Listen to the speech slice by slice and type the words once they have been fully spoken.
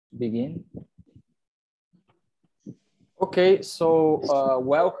begin. Okay, so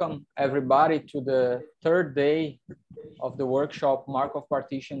welcome everybody to the third day of the workshop Markov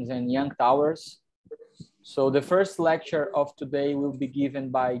partitions and Young towers. So the first lecture of today will be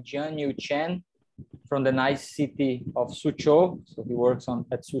given by Jianyu Chen from the nice city of Soochow. So he works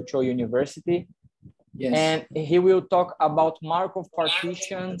at Soochow University. Yes. And he will talk about Markov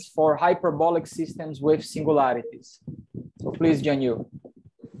partitions for hyperbolic systems with singularities. So please, Jianyu.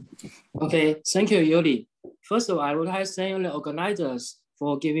 Okay, thank you, Yuri. First of all, I would like to thank the organizers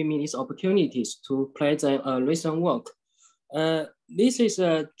for giving me these opportunities to present recent work. This is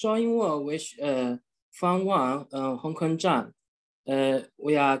a joint work with Fan Wang and Hong Kong Zhang.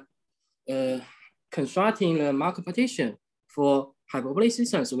 We are constructing the Markov partition for hyperbolic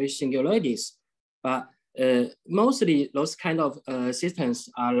systems with singularities, but mostly those kind of systems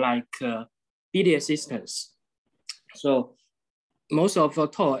are like biliar systems. So most of the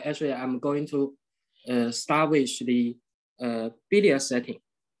talk, actually, I'm going to start with the biliar setting.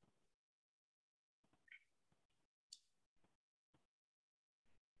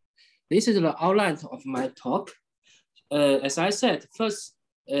 This is the outline of my talk. As I said, first,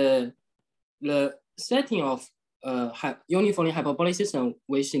 the setting of uniformly hyperbolic system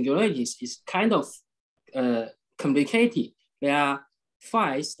with singularities is kind of complicated. There are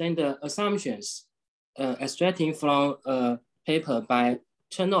 5 standard assumptions extracting from a paper by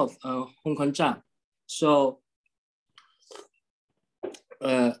Chen and Hong Kong Zhang. So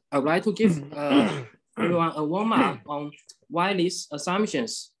I would like to give everyone a warm-up on why these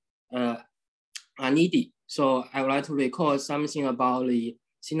assumptions are needed. So I would like to recall something about the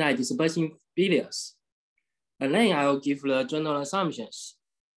signal dispersing biliars. And then I'll give the general assumptions.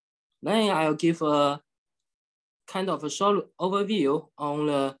 Then I'll give a kind of a short overview on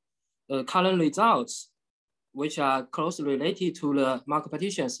the current results, which are closely related to the Markov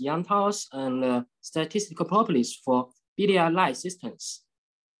partitions, Young towers, and the statistical properties for biliar-like systems.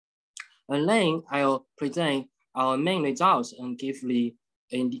 And then I'll present our main results and give the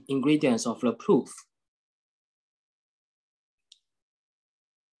ingredients of the proof.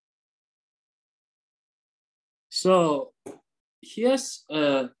 So here's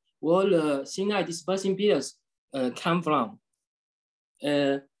where the signal dispersing biliars come from.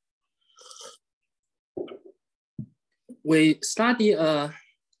 We study a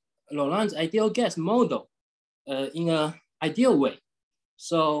Laurent's ideal gas model in an ideal way.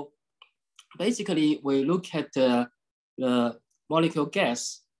 So basically, we look at the molecule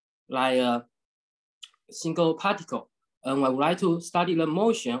gas like a single particle, and we would like to study the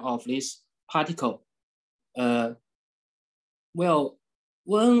motion of this particle. Well,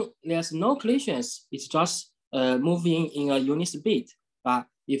 when there's no collisions, it's just moving in a unit speed. But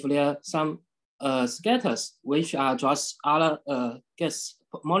if there are some scatters, which are just other gas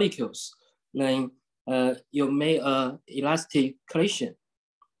molecules, then you make an elastic collision.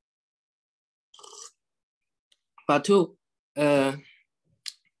 But to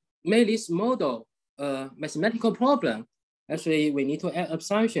make this model a mathematical problem, actually we need to add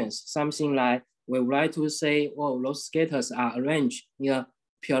assumptions, something like we would like to say, oh, those scatters are arranged in a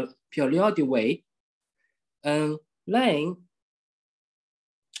periodic way. And then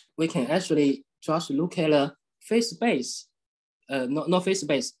we can actually just look at the phase space, not phase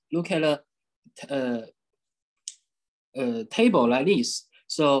space, look at the table like this.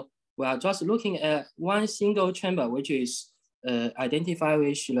 So we are just looking at one single chamber, which is identified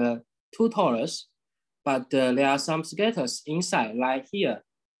with the 2 torus, but there are some scatters inside, like here.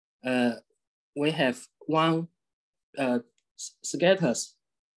 We have one scatters,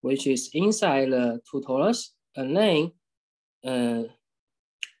 which is inside the 2 torus, and then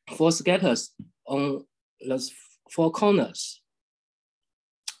 4 scatters on the 4 corners.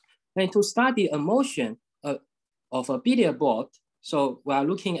 And to study a motion of a billiard board, so we are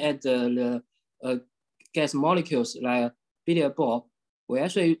looking at the gas molecules like a billiard ball. We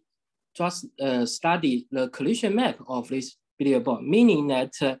actually just study the collision map of this billiard ball, meaning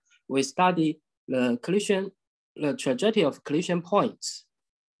that we study the collision, the trajectory of collision points.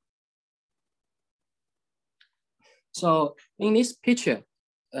 So in this picture,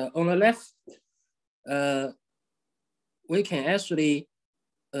 on the left, we can actually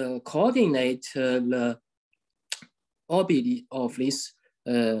coordinate the orbit of this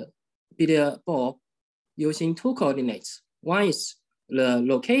billiard ball using 2 coordinates. One is the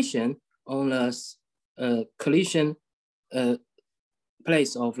location on the collision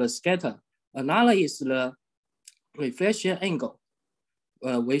place of the scatter. Another is the reflection angle,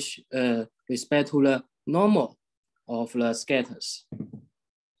 with respect to the normal of the scatters.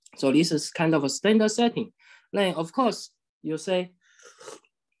 So this is kind of a standard setting. Then, of course, you say,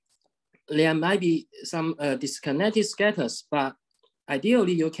 there might be some disconnected scatters, but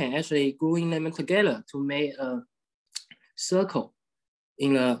ideally you can actually gluing them together to make a circle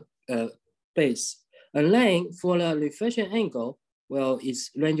in a base. And then for the reflection angle, well,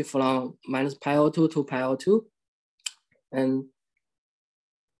 it's ranged from minus pi02 to pi02. And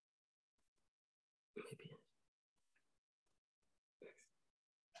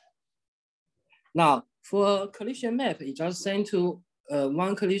now for collision map, it just send to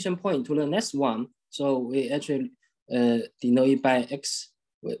one collision point to the next one. So we actually denote it by x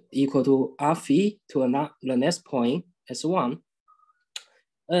equal to r3 to the next point as one.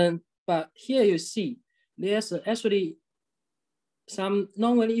 But here you see there's actually some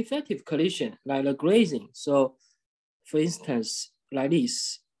non-very effective collision like the grazing. So for instance, like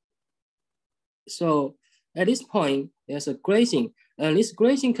this. So at this point, there's a grazing, and this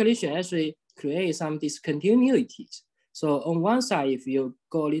grazing collision actually creates some discontinuities. So on one side, if you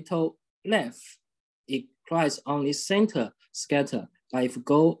go a little left, it collides on this center scatter. But if you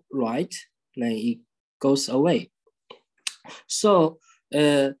go right, then it goes away. So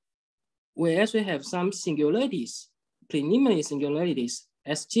we actually have some singularities, preliminary singularities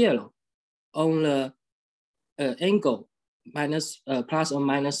S0 on the angle minus plus or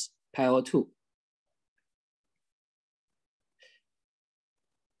minus pi02.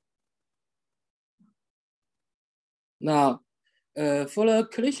 Now, for the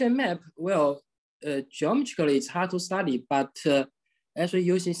collision map, well, geometrically it's hard to study, but actually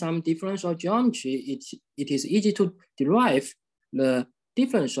using some differential geometry, it is easy to derive the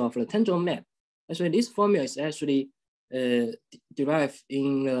difference of the tangential map. Actually, this formula is actually derived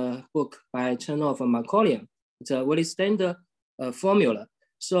in the book by Chen of Markov. It's a very standard formula.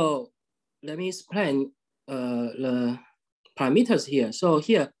 So let me explain the parameters here. So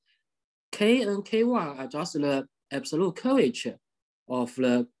here, K and K1 are just the absolute curvature of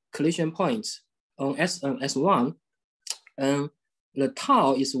the collision points on S and S1. And the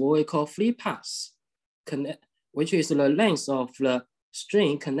tau is what we call free path, which is the length of the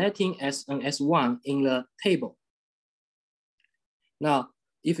string connecting S and S1 in the table. Now,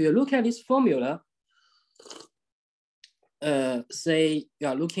 if you look at this formula, say you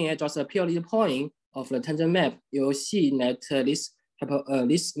are looking at just a purely point of the tangent map, you'll see that this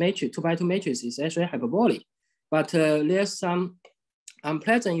matrix, 2x2 matrix, is actually hyperbolic. But there's some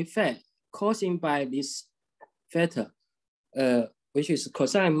unpleasant effect caused by this factor, which is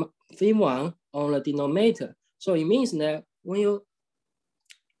cosine phi1 on the denominator. So it means that when you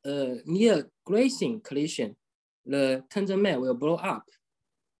near grazing collision, the tangent map will blow up.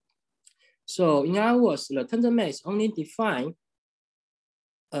 So in other words, the tangent map is only defined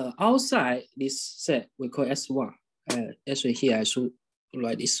outside this set we call S1. Actually here I should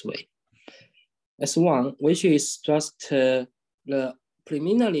write this way. S1, which is just the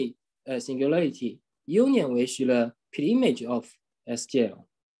preliminary singularity union with the preimage of S0.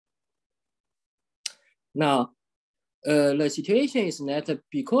 Now, the situation is that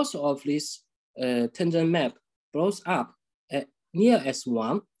because of this tangent map blows up at near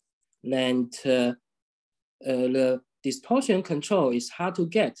S1, then the distortion control is hard to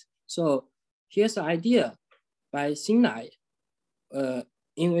get. So here's the idea by Sinai,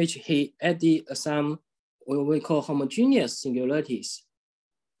 in which he added some what we call homogeneous singularities.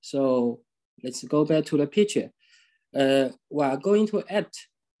 So let's go back to the picture. We are going to add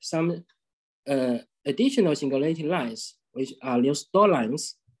some additional singularity lines, which are those dot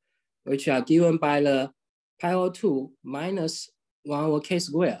lines, which are given by the pi02 minus 1 over k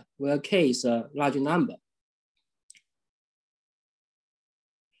squared, where k is a large number.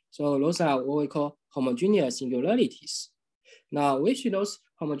 So those are what we call homogeneous singularities. Now, with those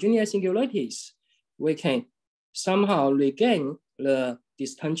homogeneous singularities, we can somehow regain the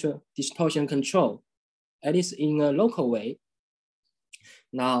distortion control, at least in a local way.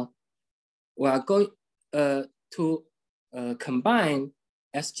 Now, we are going to combine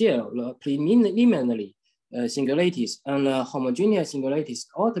S0, the preliminary singularities, and homogeneous singularities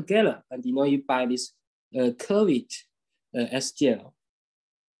all together and denoted by this curved S0.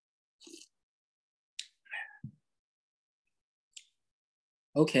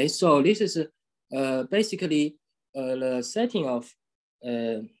 Okay, so this is basically the setting of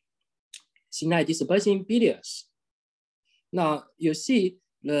Sinai dispersion billiards. Now you see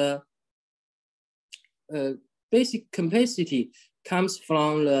the basic complexity comes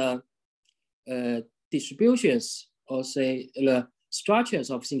from the distributions, or say the structures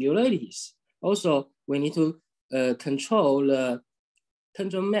of singularities. Also, we need to control the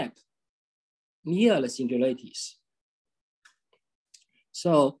tangent map near the singularities.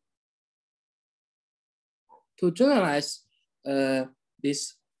 So to generalize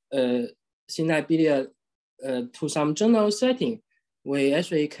this sinai biliary to some general setting, we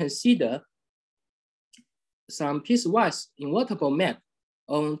actually consider some piecewise invertible map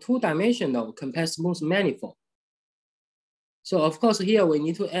on two-dimensional compact smooth manifold. So of course, here we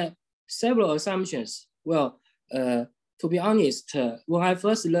need to add several assumptions. Well, to be honest, when I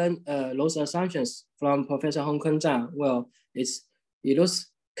first learned those assumptions from Professor Hongkeng Zhang, well, it looks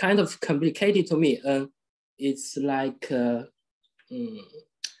kind of complicated to me. It's like 3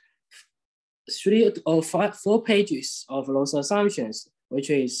 or 4 pages of those assumptions, which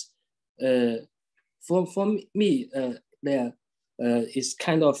is for me there is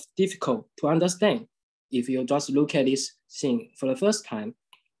kind of difficult to understand if you just look at this thing for the first time.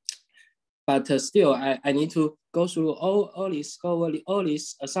 But still, I need to go through all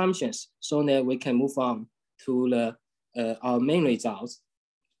these assumptions so that we can move on to our main results.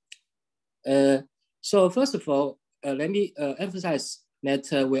 So first of all, let me emphasize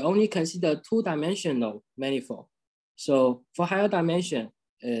that we only consider two-dimensional manifold. So for higher dimension,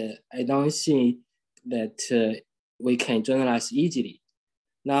 I don't see that we can generalize easily.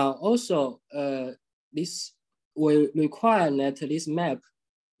 Now also, this will require that this map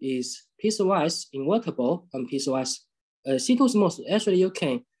is piecewise invertible and piecewise C2 smooth. Actually, you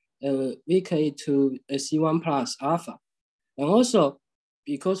can vk to C1 plus alpha. And also,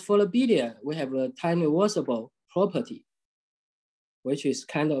 because for the biliary, we have a time reversible property, which is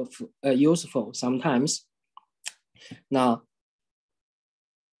kind of useful sometimes. Now,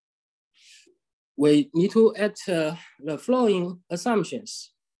 we need to add the following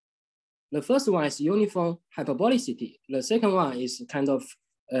assumptions. The first one is uniform hyperbolicity. The second one is kind of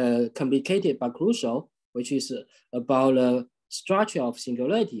complicated but crucial, which is about the structure of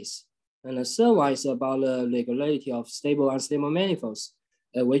singularities. And the third one is about the regularity of stable and unstable manifolds,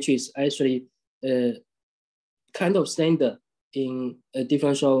 which is actually kind of standard in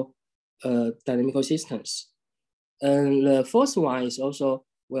differential dynamical systems. And the fourth one is also,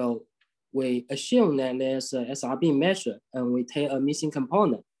 well, we assume that there's a SRB measure and we take a missing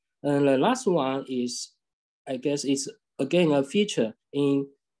component. And the last one is, I guess it's again a feature in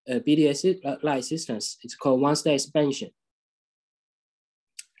BDS-like systems. It's called one-state expansion.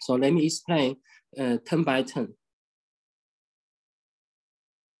 So let me explain 10 by 10.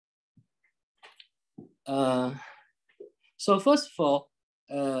 So first of all,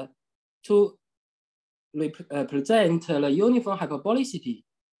 to represent the uniform hyperbolicity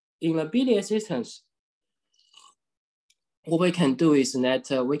in the BDS systems, what we can do is that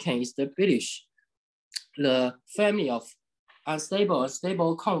we can establish the family of unstable and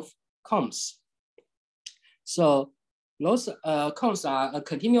stable combs. So those combs are a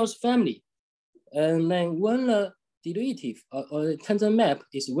continuous family. And then when the derivative or tangent map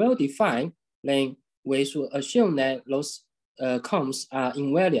is well defined, then we should assume that those combs are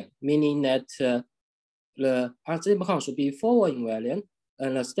invariant, meaning that the unstable comb should be forward invariant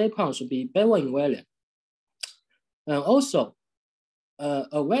and the stable comb should be backward invariant. And also,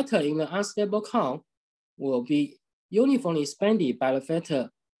 a vector in the unstable comb will be uniformly expanded by the factor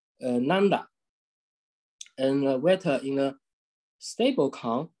lambda. And a vector in a stable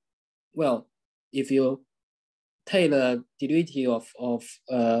comb, well, if you take the derivative of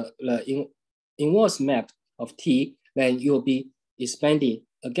the inverse map of T, then you will be expanded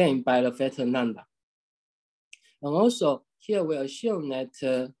again by the factor lambda. And also, here we assume that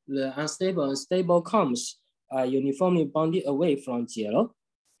the unstable and stable combs are uniformly bounded away from 0.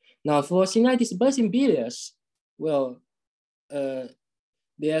 Now, for singular dispersing biliars, well,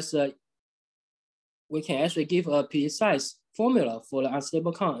 we can actually give a precise formula for the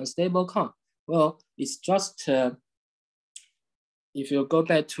unstable comb and stable comb. Well, it's just, if you go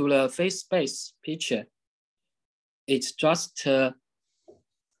back to the phase space picture, it's just a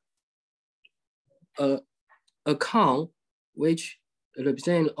comb which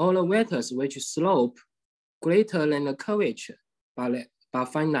represents all the vectors which slope greater than the curvature by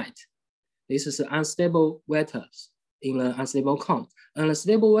finite. This is unstable vectors in the unstable comb. And the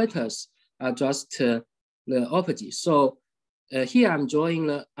stable vectors are just the opposite. So here I'm drawing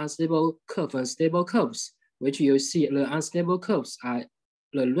the unstable curve and stable curves, which you see the unstable curves are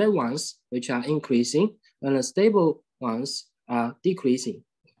the red ones, which are increasing, and the stable ones are decreasing.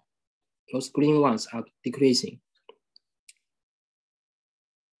 Those green ones are decreasing.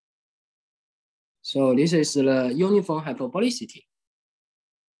 So this is the uniform hyperbolicity.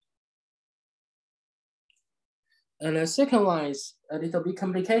 And the second one is a little bit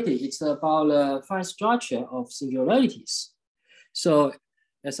complicated. It's about the fine structure of singularities. So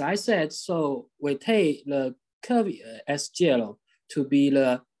as I said, so we take the curve S0 to be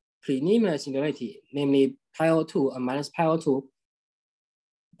the preliminary singularity, namely pi02 and minus pi02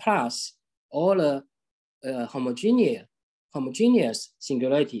 plus all the homogeneous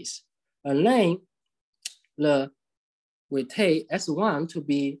singularities. And then we take S1 to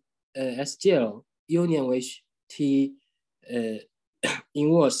be S0 union with T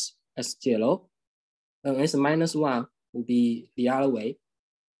inverse S0, and S-1 will be the other way.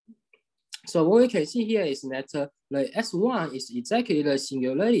 So what we can see here is that the S1 is exactly the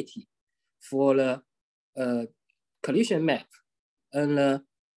singularity for the collision map, and the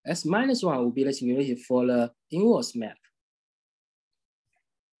S-1 will be the singularity for the inverse map.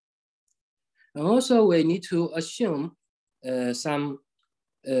 And also we need to assume some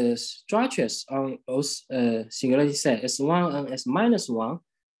structures on those singularity set S1 and S-1.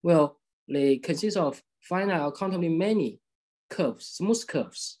 Well, they consist of finite or countably many curves, smooth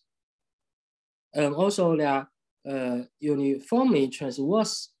curves. And also they are uniformly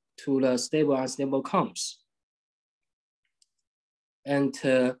transverse to the stable and unstable comps. And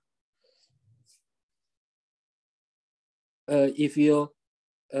if you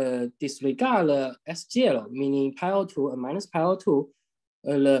disregard the S0, meaning pi02 and minus pi02,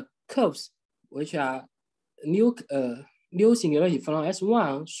 the curves which are new singularity from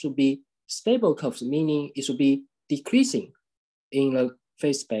S1 should be stable curves, meaning it should be decreasing in the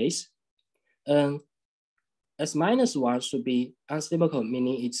phase space. And S-1 should be unstable curve,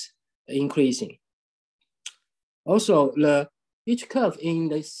 meaning it's increasing. Also, each curve in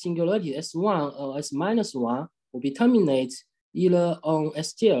the singularity S1 or S-1 will be terminate either on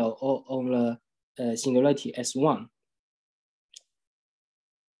S0 or on the singularity S1.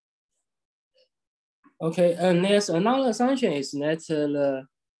 Okay, and there's another assumption is that the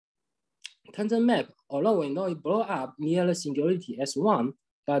tangent map, although we know it blow up near the singularity S1,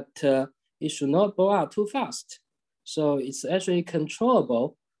 but it should not blow up too fast. So it's actually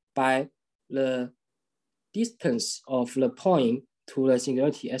controllable by the distance of the point to the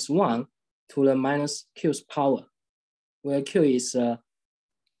singularity S1 to the minus q's power, where q is a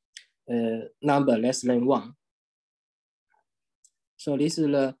number less than 1. So this is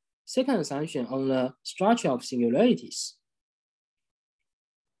the second assumption on the structure of singularities.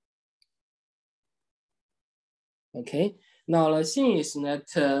 Okay, now the thing is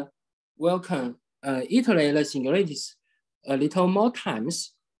that we can iterate the singularities a little more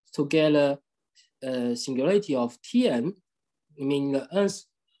times to get a singularity of Tn, meaning the nth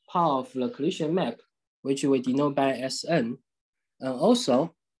power of the collision map, which we denote by Sn. And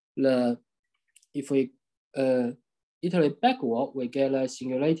also, if we iterate backward, we get a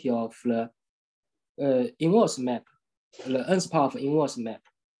singularity of the inverse map, the nth power of inverse map.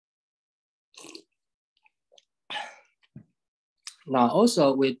 Now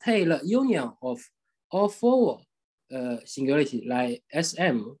also we take the union of all forward singularity like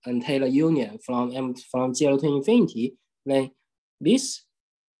Sm and take the union from 0 to infinity, then this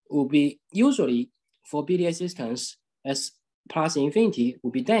will be usually for BDA systems S plus infinity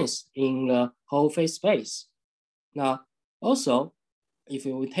will be dense in the whole phase space. Now also if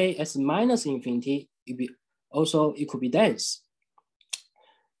we take S minus infinity, it could be dense.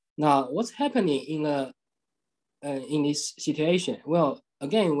 Now what's happening in this situation? Well,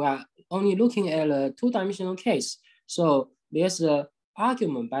 again, we are only looking at a two-dimensional case. So there's an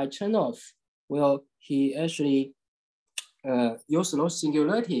argument by Chernoff. Well, he actually used those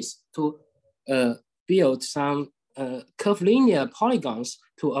singularities to build some curvilinear polygons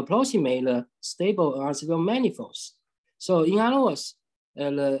to approximate the stable and unstable manifolds. So in other words,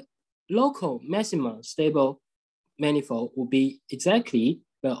 the local maximum stable manifold will be exactly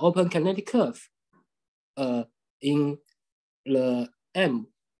the open kinetic curve in the M,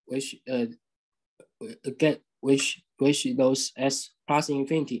 which those S plus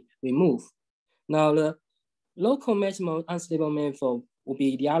infinity remove. Now the local maximum unstable manifold will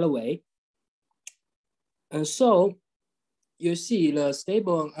be the other way. And so you see the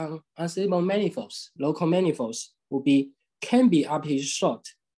stable and unstable manifolds, local manifolds can be arbitrarily short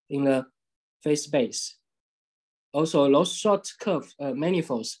in the phase space. Also those short curve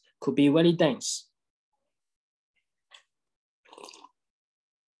manifolds could be very dense.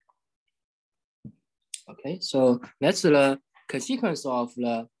 Okay, so that's the consequence of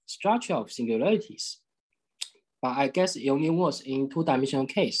the structure of singularities. But I guess it only works in two-dimensional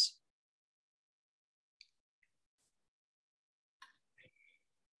case.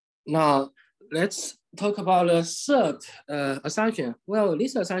 Now, let's talk about the third assumption. Well,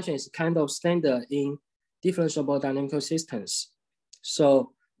 this assumption is kind of standard in differentiable dynamical systems.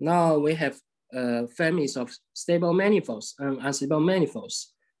 So now we have families of stable manifolds and unstable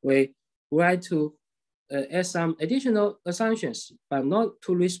manifolds. We try to add some additional assumptions, but not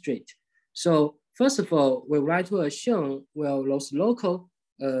too restrict. So first of all, we try to assume, well, those local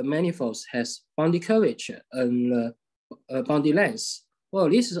manifolds has boundary curvature and boundary length. Well,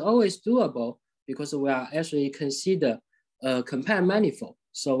 this is always doable because we are actually consider a compact manifold.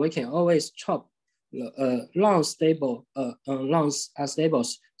 So we can always chop long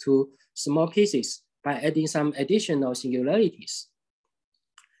unstables to small pieces by adding some additional singularities.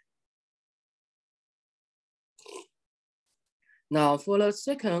 Now for the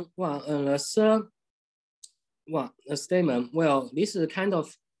second one and the third one statement, well, this is kind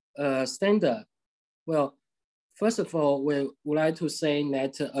of standard. Well, first of all, we would like to say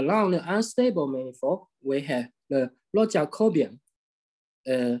that along the unstable manifold, we have the log Jacobian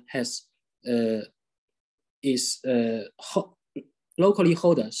is locally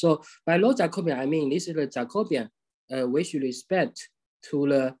holder. So by log Jacobian, I mean this is the Jacobian with respect to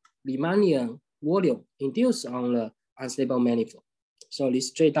the Riemannian volume induced on the unstable manifold. So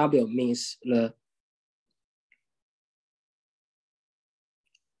this JW means the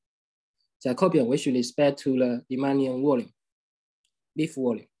Jacobian with respect to the Riemannian volume, leaf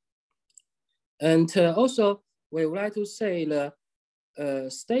volume. And also, we would like to say the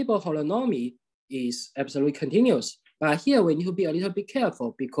stable holonomy is absolutely continuous. But here we need to be a little bit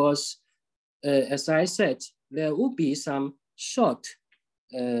careful because, as I said, there will be some short,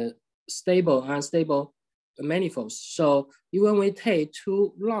 stable, unstable manifolds. So even we take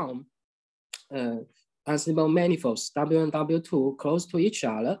two long unstable manifolds, W1, W2, close to each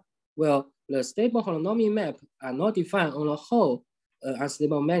other, well, the stable holonomy map are not defined on the whole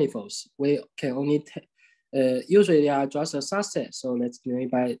unstable manifolds. We can only take, usually they are just a subset. So let's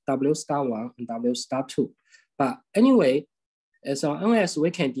denote by W star 1 and W star 2. But anyway, as long as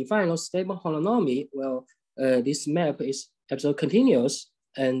we can define a stable holonomy, well, this map is absolutely continuous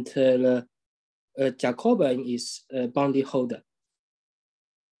and the Jacobian is a boundary holder.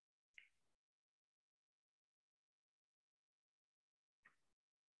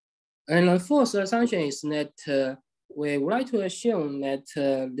 And the fourth assumption is that we would like to assume that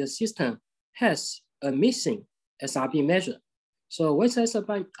the system has a missing SRB measure. So what's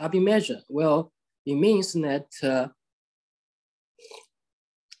SRB measure? Well, it means that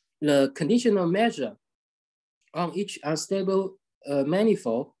the conditional measure on each unstable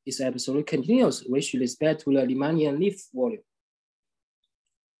manifold is absolutely continuous with respect to the Riemannian leaf volume.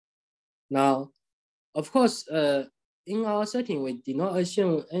 Now, of course, in our setting, we did not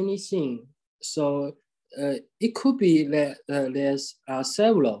assume anything. So it could be that there's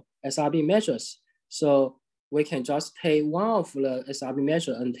several SRB measures. So we can just take one of the SRB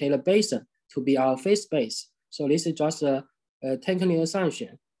measure and take the basin to be our phase space. So this is just a technical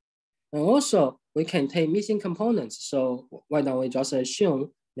assumption. And also we can take missing components. So why don't we just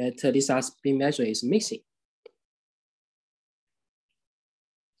assume that this SRB measure is missing?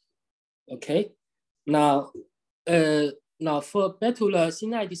 Okay, now for back to the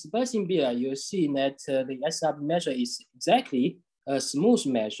sinai dispersing beer, you see that the SRB measure is exactly a smooth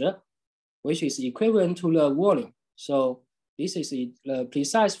measure, which is equivalent to the volume. So this is the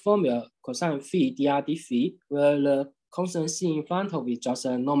precise formula cosine phi drd phi, where the constant c in front of it just a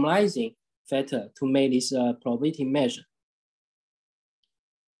normalizing factor to make this probability measure.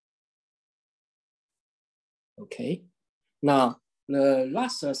 Okay, now the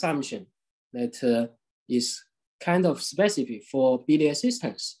last assumption that is kind of specific for biliary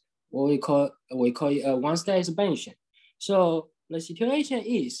systems, what we call it a one-state expansion. So the situation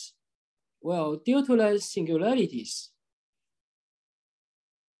is, well, due to the singularities,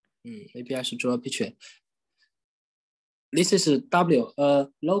 maybe I should draw a picture. This is a W, a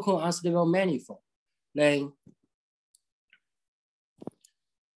local unstable manifold. Then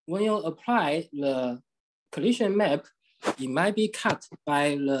when you apply the collision map, it might be cut by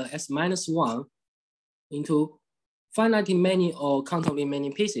the S-1 into finitely many or countably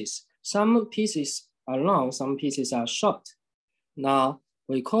many pieces. Some pieces are long, some pieces are short. Now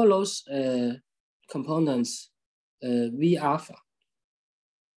we call those components V alpha.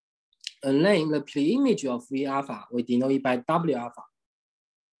 And then the pre-image of V alpha, we denote it by W alpha.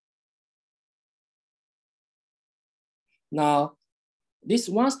 Now, this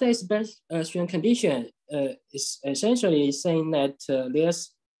one-state expansion condition is essentially saying that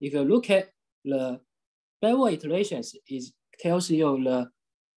if you look at the backward iterations, it tells you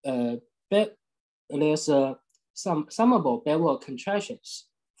there's some summable backward contractions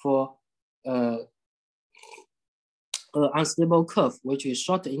for an unstable curve, which is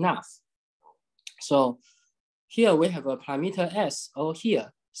short enough. So here we have a parameter S over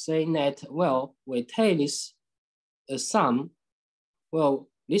here saying that, well, we take this sum. Well,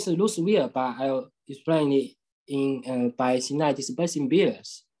 this looks weird, but I'll explain it in by sinai dispersing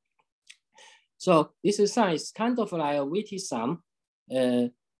billiards. So this sum is kind of like a weighted sum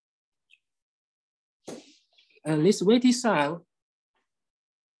and this weighted sum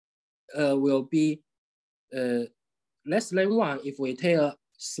will be less than 1 if we take a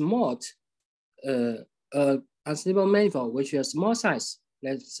small unstable manifold, which is small size,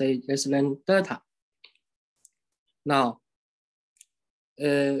 let's say less than delta. Now,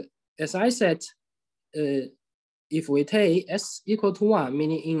 as I said, if we take S equal to 1,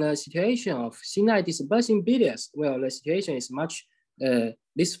 meaning in a situation of finite dispersing billiards, well, the situation is much,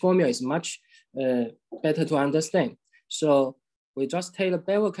 this formula is much better to understand. So we just take the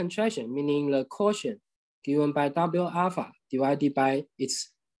Bevel contraction, meaning the quotient given by W alpha divided by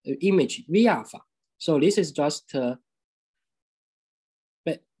its image V alpha. So this is just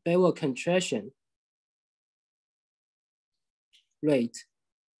Bevel contraction rate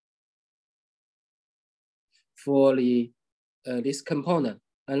for the this component,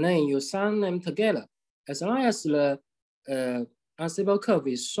 and then you sum them together. As long as the unstable curve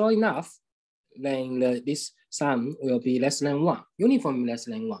is short enough, then this sum will be less than 1, uniformly less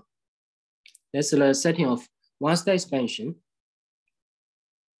than 1. That's the setting of one-state expansion.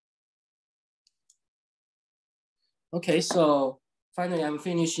 Okay, so finally I'm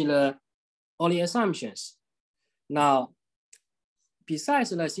finishing all the assumptions. Now, besides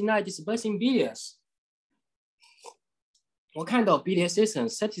the finite dispersing billiards, what kind of billiard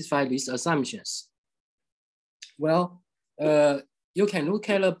systems satisfy these assumptions? Well, you can look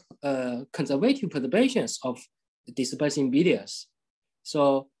at the conservative perturbations of dispersing billiards.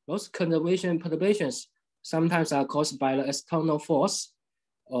 So those conservation perturbations sometimes are caused by the external force,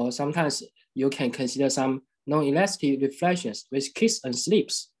 or sometimes you can consider some non-elastic reflections which kicks and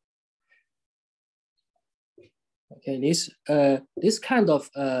slips. Okay, this kind of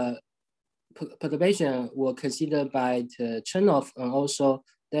perturbation were considered by Chen and also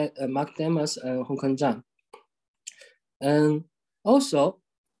Mark Demas and Hongkong Zhang. And also,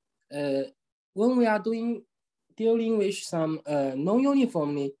 when we are dealing with some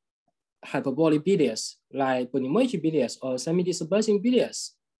non-uniformly hyperbolic billiards, like Bonimoichi billiards or semi-dispersing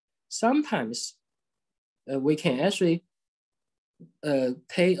billiards, sometimes we can actually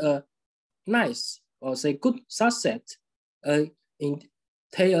take a nice or say good subset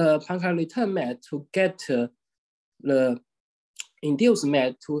take a Poincare return map to get the induced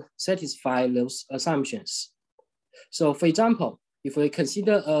map to satisfy those assumptions. So for example, if we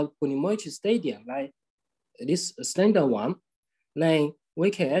consider a Bonimoichi stadium, like this standard one, then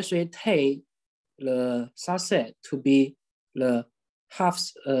we can actually take the subset to be the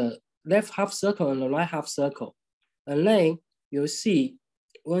left half circle and the right half circle. And then you see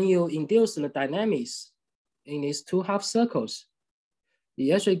when you induce the dynamics in these two half circles,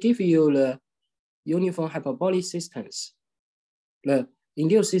 it actually gives you the uniform hyperbolic systems. The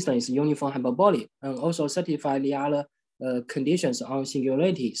induced system is uniform hyperbolic and also satisfy the other conditions on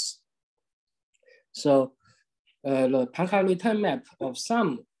singularities. So the Poincare return map of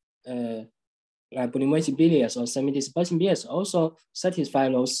some like Bonimoichi billiards or semi-dispersing billiards also satisfy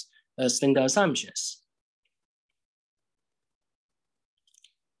those standard assumptions.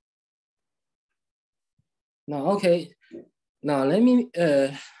 Now, okay, now let me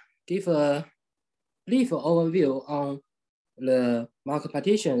give a brief overview on the Markov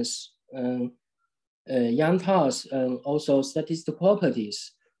partitions, Yang towers, and also statistical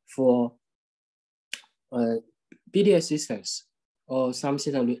properties for billiard systems or some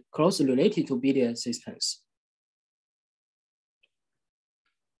system closely related to billiard systems.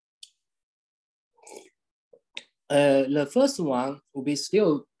 The first one will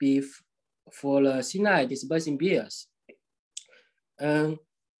still be for the finite dispersing billiards. In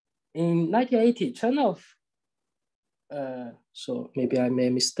 1980, Chen so maybe I made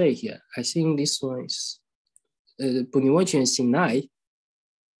a mistake here. I think this one is Bonimoichi and Sinai.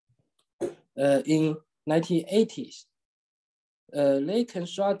 In 1980s, they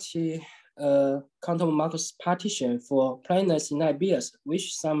constructed countable Markov partition for planar Sinai billiards with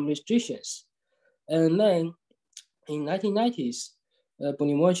some restrictions. And then in 1990s,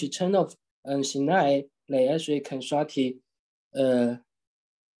 Bonimoichi, Chen and Sinai, they actually constructed the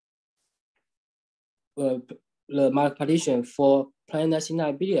Markov partition for planar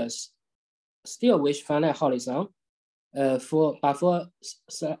Sinai billiards, still with finite horizon. But for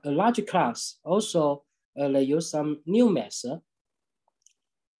a large class, also they use some new method.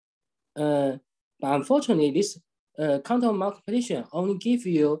 But unfortunately, this countable Markov partition only give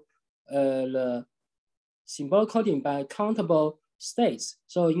you the symbolic coding by countable states.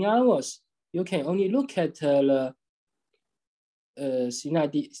 So in other words, you can only look at the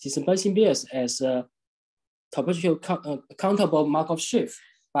dispersing billiards as a topological countable Markov shift,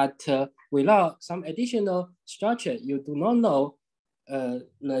 but without some additional structure, you do not know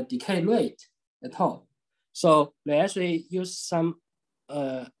the decay rate at all. So they actually use some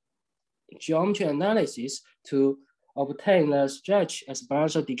geometry analysis to obtain the stretch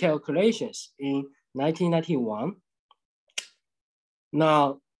exponential decay calculations in 1991.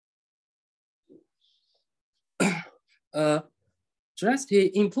 Now,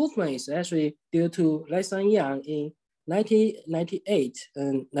 drastic improvement is actually due to Lai Yang in 1998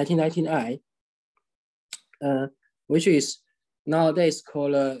 and 1999, which is nowadays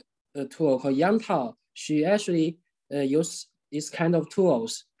called a tool called Yang. She actually used these kind of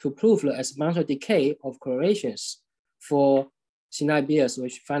tools to prove the exponential decay of correlations for finite billiards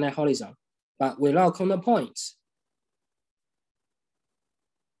with finite horizon, but without counterpoints.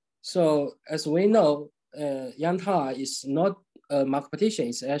 So as we know, Yang is not a Markov partition,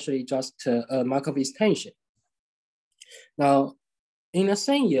 it's actually just a Markov extension. Now, in the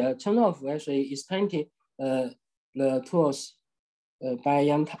same year, Chernoff actually extended the tools by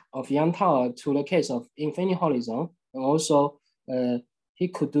Yang to the case of infinite horizon, and also he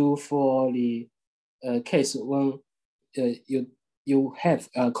could do for the case when you have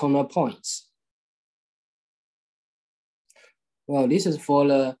corner points. Well, this is for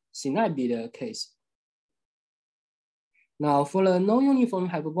the finite billiard case. Now, for the non-uniform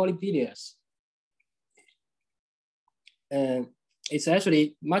hyperbolic billiards, it's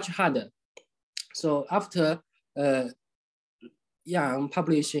actually much harder. So after Yang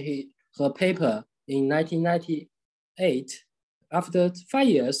published her paper in 1998, after 5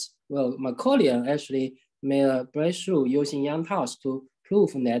 years, well, Markov actually made a breakthrough using Yang tails to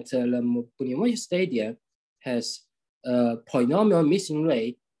prove that the Bunimori stadium has a polynomial missing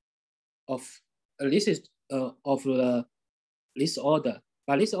rate of this order.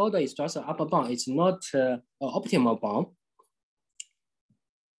 But this order is just an upper bound. It's not an optimal bound.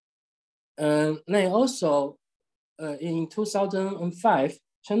 Then also in 2005,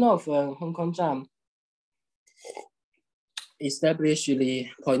 Chernoff and Hong Kong Jam established the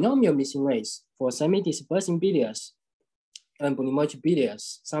polynomial missing rates for semi-dispersing billiards and Bunimori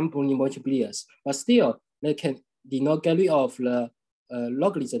billiards, some Bunimori billiards, but still they did not get rid of the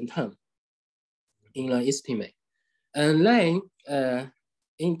logarithm term in the estimate. And then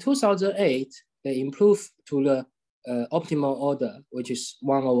in 2008, they improved to the optimal order, which is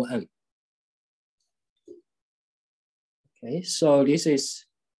 1 over n. Okay, so this is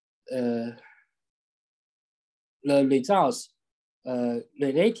the results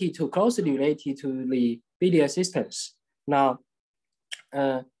closely related to the billiard systems. Now,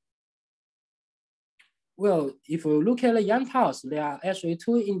 well, if you look at the Yang tails, there are actually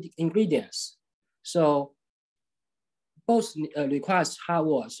two ingredients. So both requires hard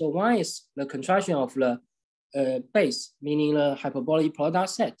work. So one is the contraction of the base, meaning the hyperbolic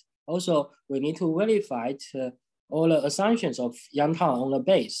product set. Also, we need to verify all the assumptions of Yang tail on the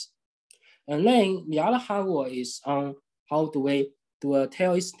base. And then the other hard work is on how do we do a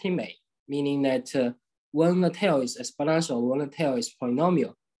tail estimate, meaning that when the tail is exponential, when the tail is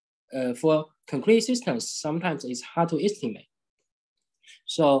polynomial. For concrete systems, sometimes it's hard to estimate.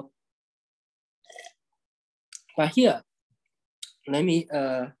 So, but here, let me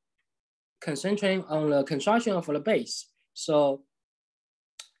concentrate on the construction of the base. So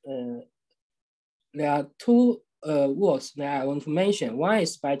there are two works that I want to mention. One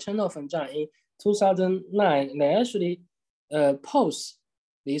is by Chernoff and Zhang in 2009. They actually pose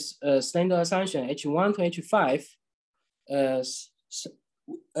this standard assumption H1 to H5.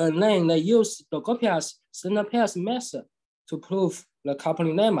 And then they use the Gopia's standard pairs method to prove the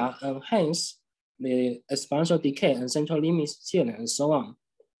coupling lemma and hence the exponential decay and central limit theorem and so on.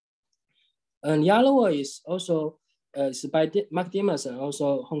 And the other one is also is by Mark Dimas and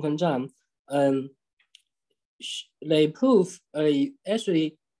also Hong Kong Zhang. And they prove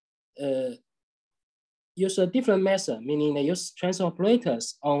actually use a different method, meaning they use transfer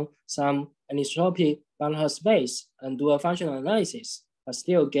operators on some anisotropic boundary space and do a functional analysis, but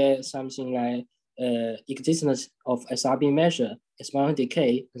still get something like existence of SRB measure, exponential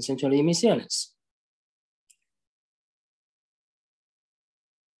decay, and central limit theorems.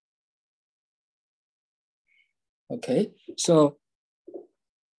 Okay, so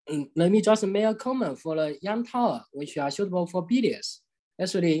let me just make a comment for the Yang tower, which are suitable for billiards.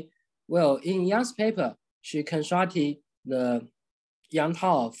 Actually, well, in Yang's paper, she constructed the Yang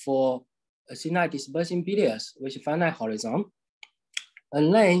tower for a finite dispersing billiards with finite horizon.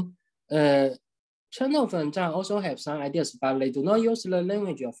 And then Chernoff and Zhang also have some ideas, but they do not use the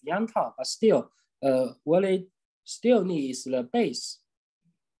language of Yang tower, but still, what they still need is the base.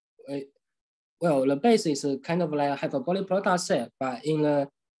 Well, the base is kind of like a hyperbolic product set, but in the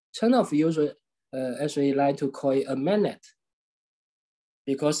Chernoff usually actually like to call it a magnet.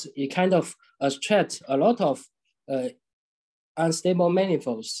 because it kind of attracts a lot of unstable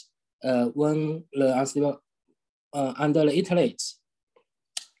manifolds when the unstable under the iterates.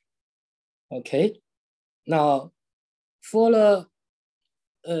 Okay, now for the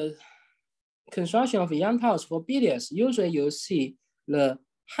construction of Yang towers for billiards, usually you see the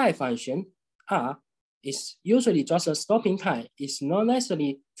high function R is usually just a stopping time. It's not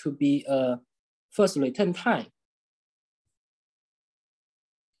necessarily to be a first return time.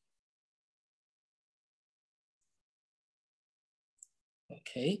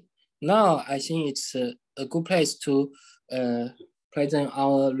 Okay, now I think it's a good place to present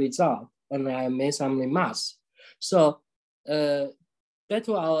our result, and I made some remarks. So back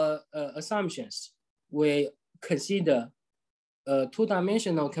to our assumptions, we consider a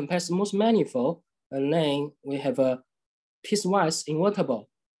two-dimensional compact smooth manifold, and then we have a piecewise invertible.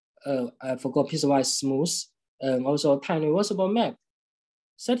 I forgot piecewise smooth, and also time reversible map.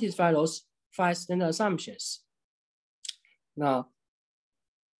 Satisfy those 5 standard assumptions. Now,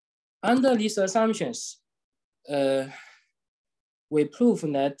 under these assumptions, we prove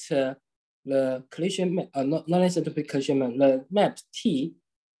that the collision, not necessarily collision, the map T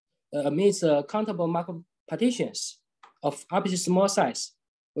emits countable Markov partitions of arbitrary small size,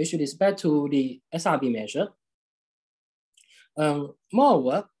 with respect to the SRB measure.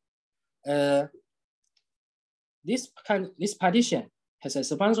 Moreover, this partition has a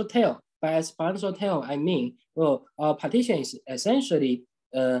exponential tail. By exponential tail, I mean, well, our partition is essentially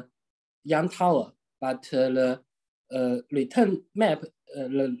Yang tower, but the return map,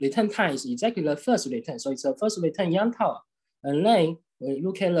 the return time is exactly the first return. So it's a first return Yang tower. And then we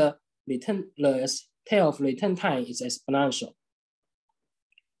look at the return, the tail of return time is exponential.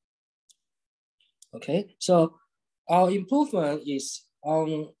 Okay, so our improvement is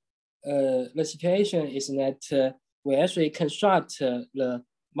on the situation is that we actually construct the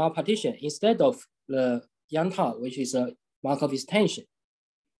Markov partition instead of the Yang tower, which is a Markov extension.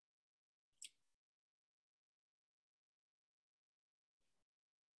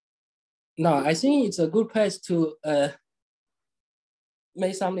 Now, I think it's a good place to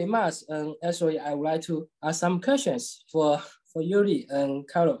make some remarks, and actually I would like to ask some questions for Yuri and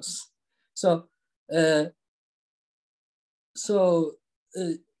Carlos. So,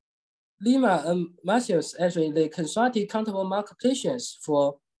 Lima and Matthews actually they constructed countable Markov partitions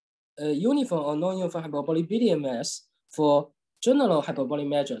for uniform or non-uniform hyperbolic billiard mass for general hyperbolic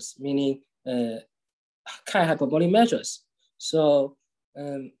measures, meaning chi hyperbolic measures. So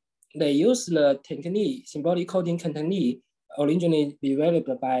they use the technique, symbolic coding technique, originally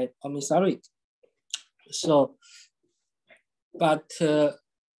developed by Omisarik. So, but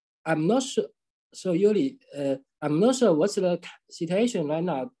I'm not sure. So Yuri, I'm not sure what's the situation right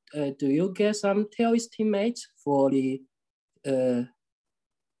now. Do you get some tail estimate for the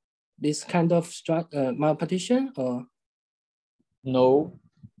this kind of Markov partition or? No,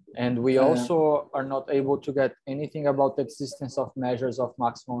 and we also are not able to get anything about the existence of measures of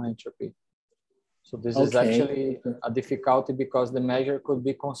maximum entropy. So this is actually a difficulty because the measure could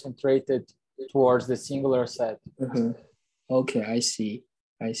be concentrated towards the singular set. Okay, I see.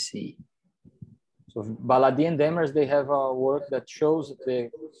 So Baladi and Demers, they have a work that shows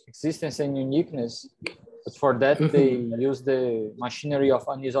the existence and uniqueness, but for that they use the machinery of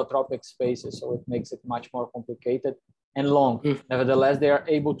anisotropic spaces, so it makes it much more complicated and long. Nevertheless, they are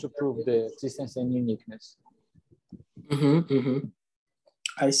able to prove the existence and uniqueness.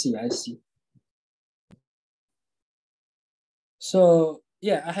 I see. So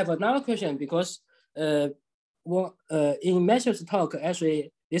yeah, I have another question because in Matthew's talk,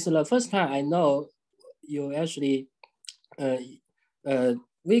 actually, this is the first time I know you actually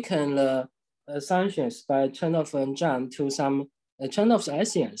weaken the assumptions by Chernoff and Zhang to some Chernoff's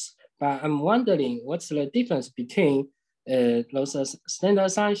axioms. But I'm wondering what's the difference between those standard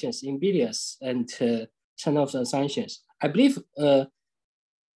assumptions in billiards and Chernoff's assumptions. I believe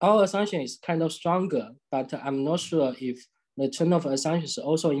our assumption is kind of stronger, but I'm not sure if the Chernoff assumptions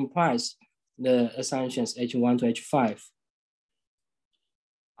also implies the assumptions H1 to H5.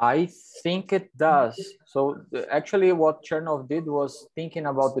 I think it does. So actually what Chernoff did was thinking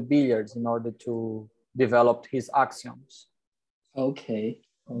about the billiards in order to develop his axioms. Okay.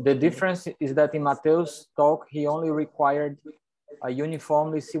 The difference is that in Matthew's talk, he only required a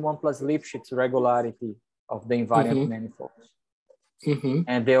uniformly C1 plus Lipschitz regularity of the invariant manifolds.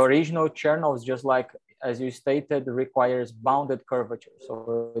 And the original Chernoff's, just like as you stated, requires bounded curvature.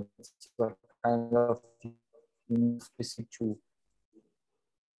 So it's a kind of implicit tool.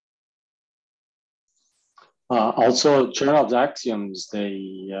 Also, Chernoff's axioms,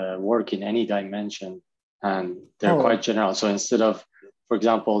 they work in any dimension and they're quite general. So instead of, for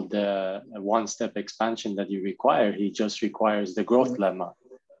example, the one-step expansion that you require, he just requires the growth lemma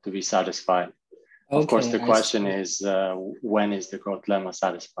to be satisfied. Of course, the question is, when is the growth lemma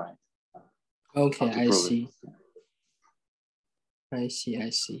satisfied? Okay, I see. I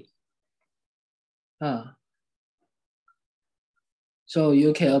see. So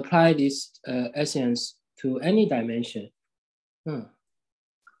you can apply this essence to any dimension.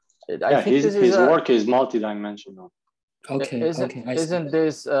 Yeah, his work is multidimensional. Okay, isn't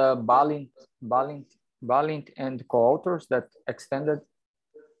this Balint and co-authors that extended?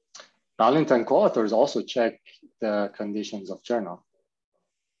 Balint and co-authors also check the conditions of journal.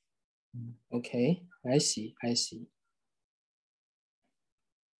 Okay, I see.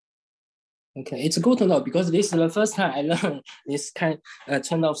 Okay, it's good to know because this is the first time I learned this kind of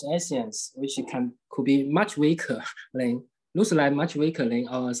Chernov's essence, which could be much weaker than looks like much weaker than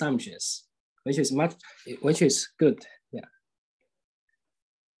our assumptions, which is good. Yeah.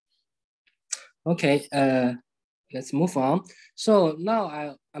 Okay. Let's move on. So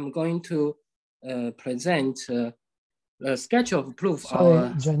now I'm going to present a sketch of proof. Sorry,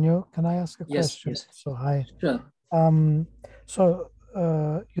 Jianyu, can I ask a question? Yes. So hi. Sure.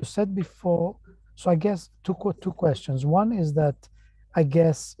 You said before, so I guess two questions. One is that I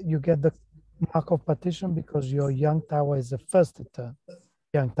guess you get the Markov partition because your Young tower is the first return.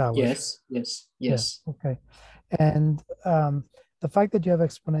 Young tower. Yes. Okay. And the fact that you have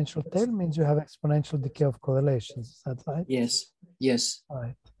exponential tail means you have exponential decay of correlations. Is that right? Yes. All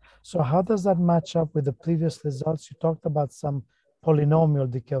right. So how does that match up with the previous results? You talked about some polynomial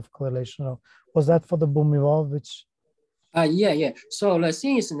decay of correlation. Or was that for the Bumilov, which? Yeah. So the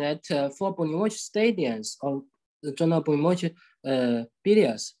thing is that for Bumilov stadiums or the general Bumilov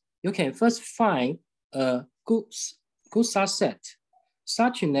billiards, you can first find a good subset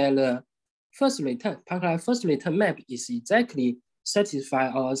such that the first return map is exactly satisfy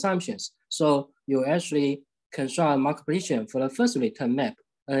our assumptions. So you actually construct a Markov partition for the first return map,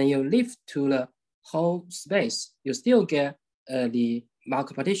 and you leave to the whole space. You still get the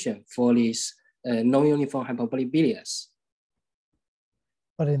Markov partition for these non-uniform hyperbolic billiards.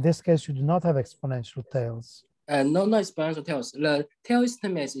 But in this case, you do not have exponential tails. No exponential tails. The tail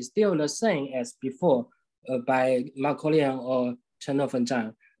estimate is still the same as before by Markolian or Chernoff and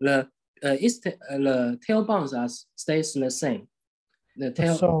Zhang. The tail bounds stays the same. The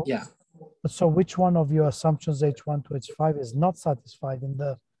tail, yeah. So which one of your assumptions H1 to H5 is not satisfied in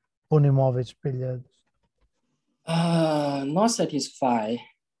the Bunimovich billiard? Not satisfied.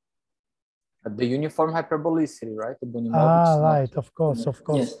 The uniform hyperbolicity, right? The Bunimovich. Right. Of course.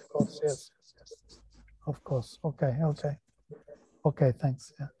 Yes. Of course. Okay.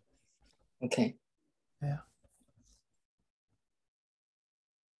 Thanks. Yeah. Okay. Yeah.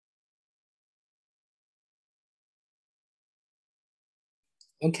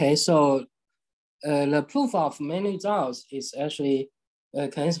 Okay. So the proof of main results is actually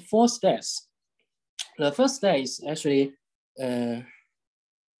contains 4 steps. The first step is actually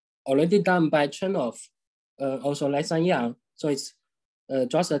already done by Chernoff, also Lysan Yang. So it's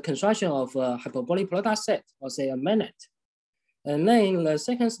just a construction of a hyperbolic product set, or say a magnet. And then the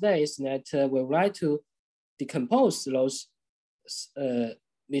second step is that we would like to decompose those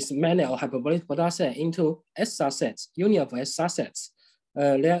this magnet or hyperbolic product set into S subsets, union of S subsets.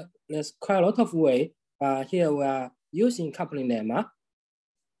 There's quite a lot of way, but here we are using coupling lemma,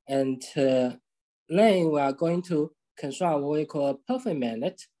 and then we are going to construct what we call a perfect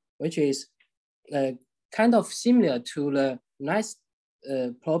magnet, which is kind of similar to the nice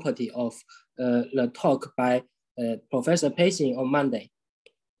property of the talk by Professor Pacing on Monday.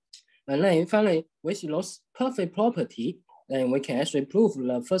 And then finally, with those perfect property, then we can actually prove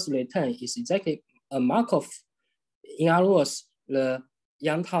the first return is exactly a Markov. In other words, the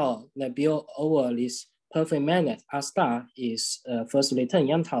Young tower that built over this perfect magnet R star is first return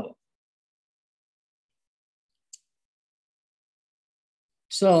Young tower.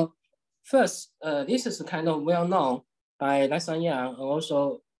 So first, this is kind of well known by Lysan Yang and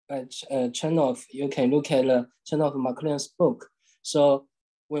also Chernoff. You can look at the Chernoff Markolian's book. So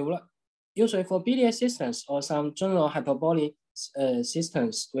we will usually for billiard systems or some general hyperbolic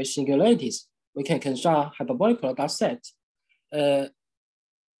systems with singularities, we can construct hyperbolic product set.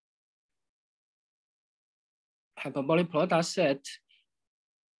 Hyperbolic product set,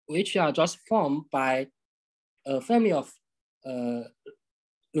 which are just formed by a family of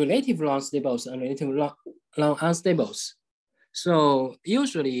relative long stables and relative long unstables. So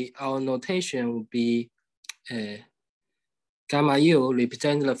usually our notation would be gamma U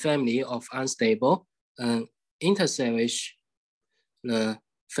represent the family of unstable and intersect with the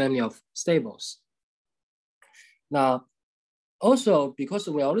family of stables. Now, Also, because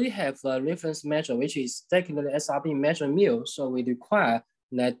we already have a reference measure, which is technically SRB measure mu, so we require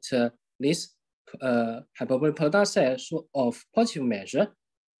that this hyperbolic product set of positive measure.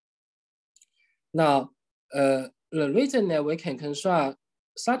 Now, the reason that we can construct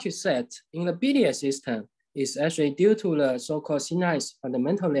such a set in the bilinear system is actually due to the so-called singularities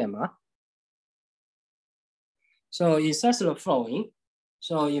fundamental lemma. So it says the following.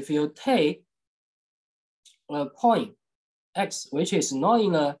 So if you take a point x, which is not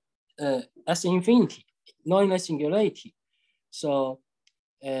in a S infinity, not in a singularity. So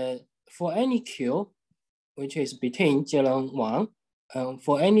for any q, which is between 0 and 1,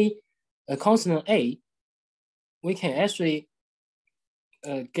 for any constant a, we can actually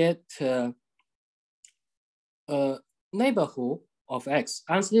get a neighborhood of x,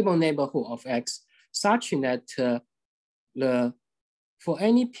 unstable neighborhood of x, such that for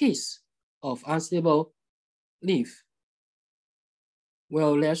any piece of unstable leaf,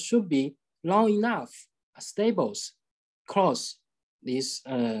 well, there should be long enough stables cross this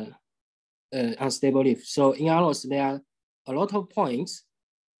unstable leaf. So in other words, there are a lot of points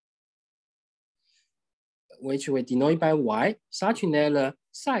which we denote by y, such that the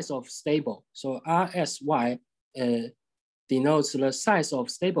size of stable, so RSY denotes the size of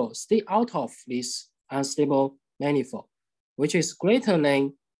stable stay out of this unstable manifold, which is greater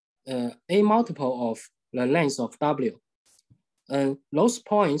than a multiple of the length of W. And those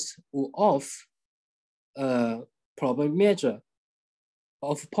points will of probability measure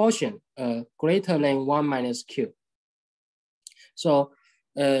of portion greater than 1 minus Q. So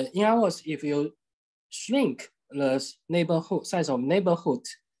in other words, if you shrink the neighborhood size of neighborhood,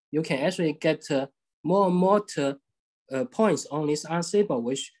 you can actually get more and more points on this unstable,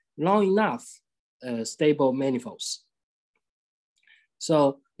 which long enough stable manifolds.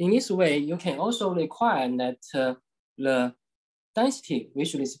 So in this way, you can also require that the density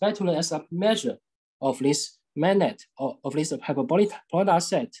with respect to the SRB measure of this magnet or of this hyperbolic product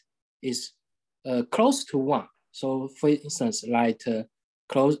set is close to 1. So for instance, like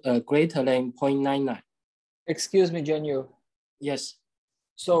greater than 0.99. Excuse me, Jianyu. Yes.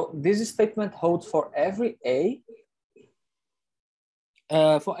 So this statement holds for every A?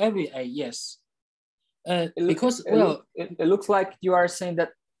 For every A, yes. Because, well, it looks like you are saying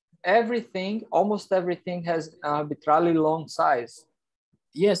that everything, almost everything has arbitrarily long size.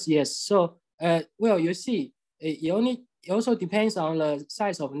 Yes, yes. So, well, you see, it also depends on the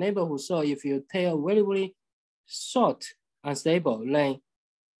size of neighborhood. So if you take a very, very short unstable, then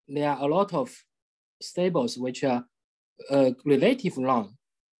there are a lot of stables which are relatively long.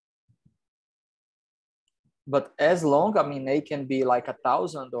 But as long, I mean, A can be like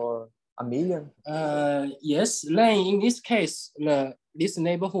 1,000 or 1,000,000. Yes, then in this case, this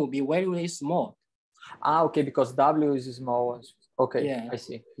neighborhood will be very, very small. Ah, okay, because W is small. Okay, yeah. I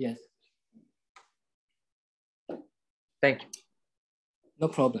see. Yes. Thank you. No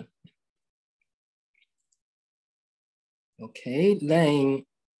problem. Okay, then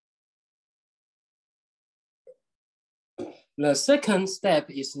the second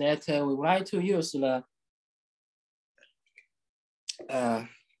step is that we would like to use the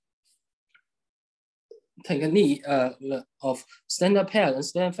technique of standard pair and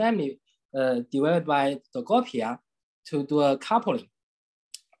standard family developed by Dogopia to do a coupling,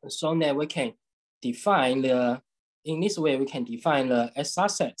 so that we can define in this way we can define the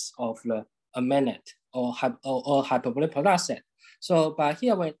subsets of a magnet or hyperbolic product set. So, but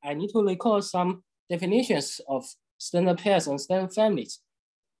here I need to recall some definitions of standard pairs and standard families.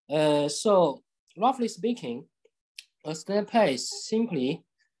 So, roughly speaking, a standard pair is simply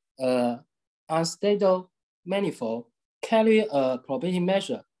unstable manifold carry a probability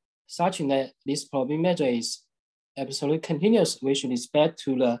measure such that this probability measure is absolutely continuous with respect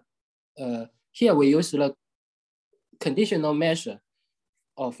to the, here we use the conditional measure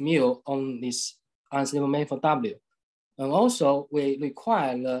of mu on this unstable manifold W. And also we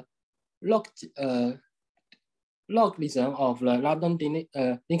require the logarithm of the random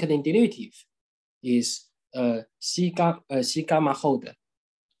Lincoln derivative is C gamma holder.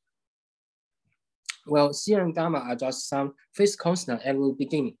 Well, C and gamma are just some phase constant at the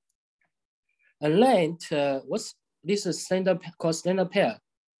beginning. And then what's this standard called standard pair?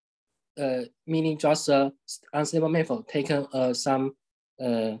 Meaning just unstable manifold taken some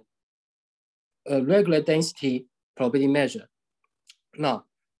regular density probability measure. Now,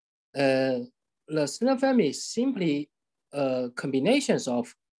 the standard family is simply combinations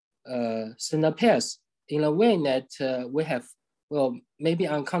of standard pairs in a way that we have, well, maybe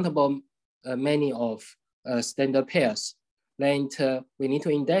uncountable many of standard pairs. Then we need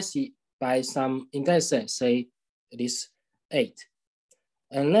to index it by some indexes, say this 8.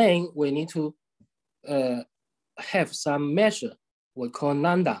 And then we need to have some measure we call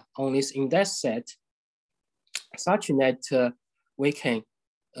lambda on this index set, such that we can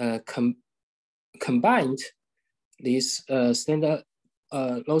combine these those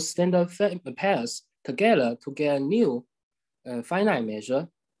standard pairs together to get a new finite measure.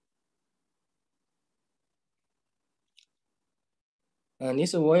 And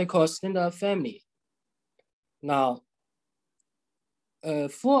this is what we call standard family. Now,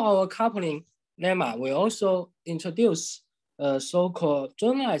 for our coupling lemma, we also introduce a so-called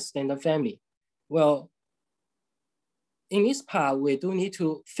generalized standard family. Well, in this part, we do need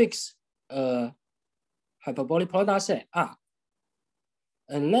to fix a hyperbolic product set R.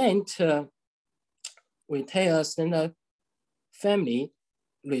 And then we take a standard family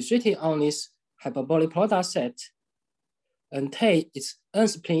restricted on this hyperbolic product set and take its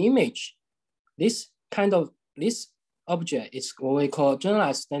nth plane image. This object is what we call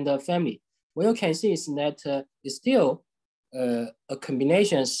generalized standard family. What you can see is that it's still a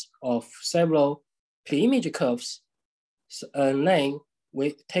combination of several plane image curves. And then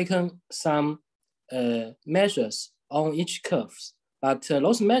we taken some measures on each curve, but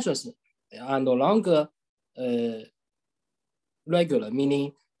those measures are no longer regular,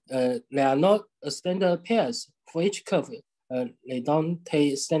 meaning they are not standard pairs for each curve. They don't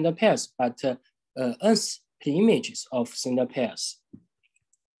take standard pairs, but nth images of standard pairs.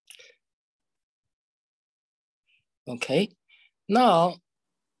 Okay, now,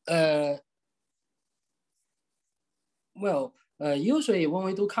 usually when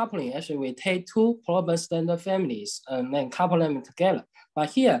we do coupling, actually we take two probable standard families and then couple them together. But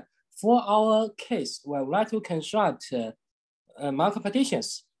here, for our case, we would like to construct Markov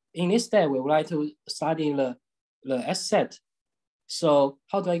partitions. In this step, we would like to study the S set. So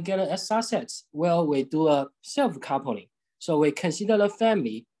how do I get an S subsets? Well, we do a self-coupling. So we consider the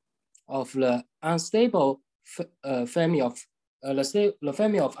family of the unstable family of the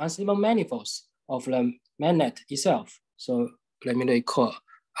family of unstable manifolds of the magnet itself. So let me recall,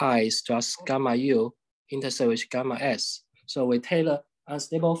 I is just gamma U intersect with gamma S. So we take the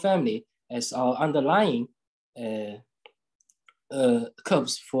unstable family as our underlying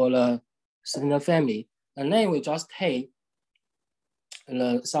curves for the standard family. And then we just take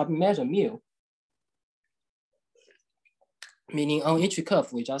the submeasure mu, meaning on each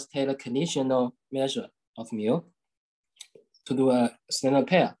curve, we just take a conditional measure of mu to do a standard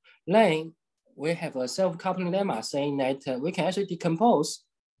pair. Then we have a self-coupling lemma saying that we can actually decompose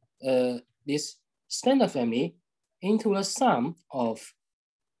this standard family into the sum of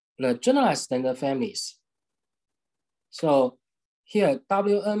the generalized standard families. So here,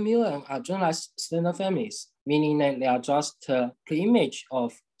 Wn, mu, n are generalized standard families, meaning that they are just pre-image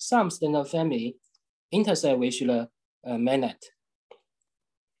of some standard family intersect with the magnet.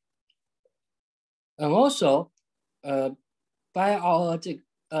 And also, by our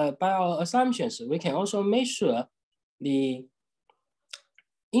assumptions, we can also measure the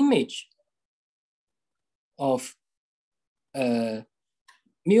image of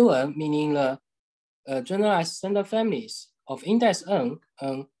mu n, meaning the generalized standard families of index n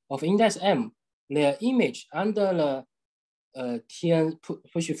and of index m, their image under the Tn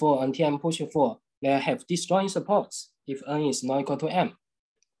push 4 and Tn push 4, they have disjoint supports if n is not equal to m.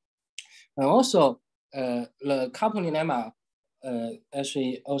 And also, the coupling lemma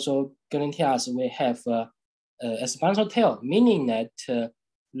actually also guarantee us we have exponential tail, meaning that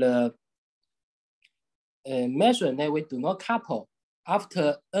the measure that we do not couple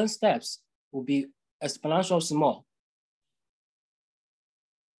after n steps will be exponential small.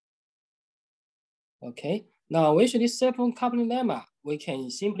 Okay, now with this self-coupling lemma, we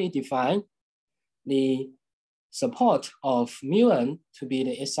can simply define the support of mu n to be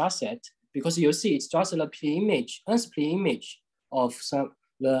the S subset, because you see it's just the pre-image, nth pre-image of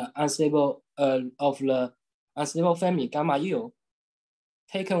the unstable family gamma u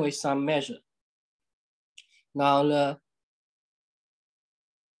taken with some measure. Now the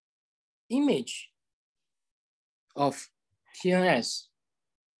image of TNS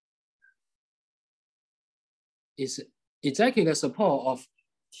is exactly the support of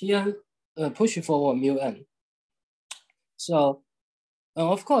Tn push forward mu n. So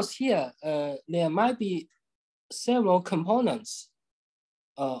of course here there might be several components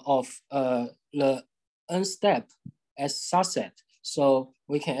of the n step as subset. So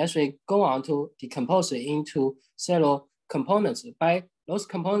we can actually go on to decompose it into several components. By those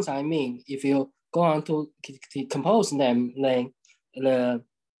components, I mean, if you go on to decompose them, then the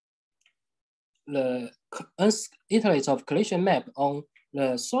iterates of collision map on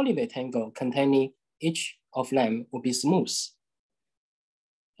the solid rectangle containing each of them will be smooth.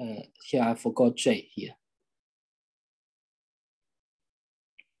 Here I forgot J here.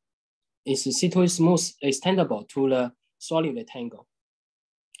 Is C2 is smooth extendable to the solid rectangle.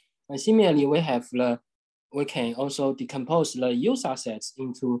 And similarly, we can also decompose the user sets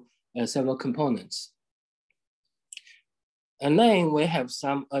into several components. And then we have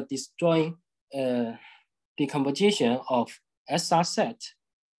some disjoint decomposition of SR set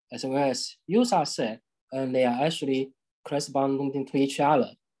as well as user set, and they are actually corresponding to each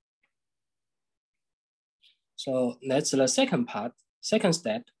other. So that's the second part, second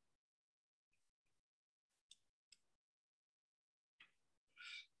step.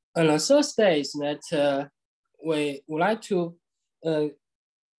 And the third step is that we would like to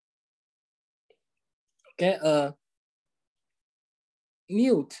get a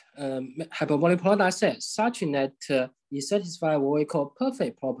mute hyperbolic product set such that it satisfies what we call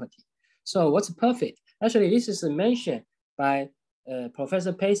perfect property. So what's perfect? Actually, this is mentioned by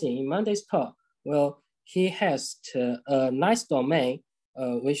Professor Payson in Monday's talk. Well, he has a nice domain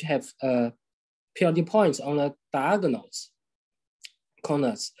which have periodic points on the diagonals,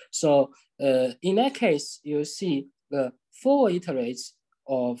 corners. So in that case, you see the forward iterates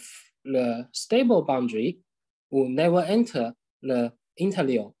of the stable boundary will never enter the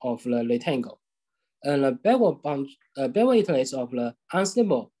interleave of the rectangle. And the backward iterates of the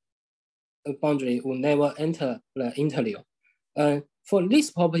unstable boundary will never enter the interleave. For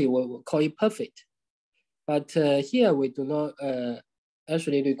this property, we will call it perfect. But here we do not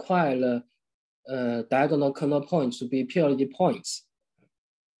actually require the diagonal corner points to be periodic points.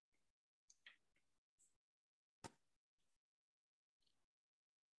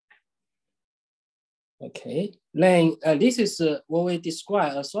 Okay, then this is what we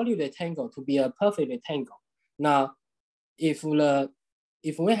describe a solid rectangle to be a perfect rectangle. Now, if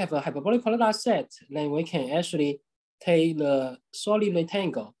we have a hyperbolic product set, then we can actually take the solid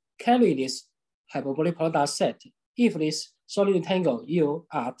rectangle, carry this hyperbolic product set. If this solid rectangle U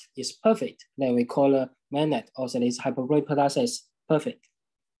art is perfect, then we call the magnet also this hyperbolic product set perfect.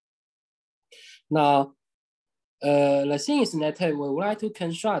 Now, the thing is that we would like to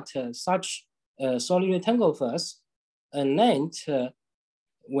construct such solid rectangle first, and then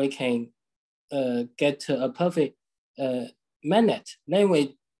we can get a perfect magnet. Then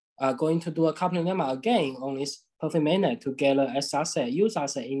we are going to do a coupling lemma again on this perfect magnet to get a SR set, user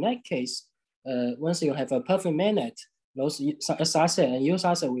set. In that case, once you have a perfect magnet, those SR set and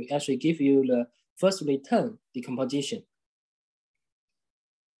user set will actually give you the first return decomposition.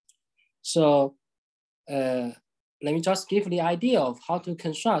 So let me just give the idea of how to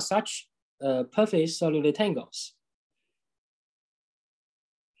construct such perfect solid rectangles.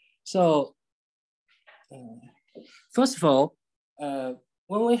 So first of all,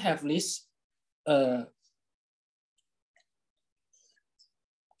 when we have this, when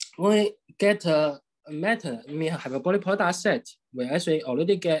we get a method, I mean hyperbolic product set, we actually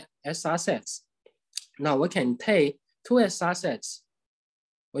already get SR sets. Now we can take two SR sets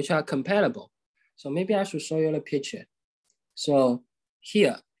which are comparable. So maybe I should show you the picture. So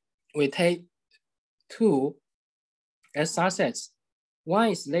here we take two SR sets. One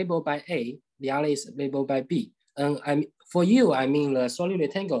is labeled by A, the other is labeled by B. And for you, I mean the solid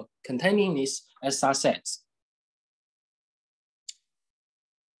rectangle containing these SR sets.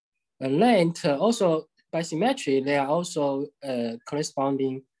 And then also by symmetry, they are also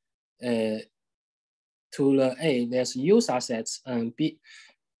corresponding to the A. There's user sets and B,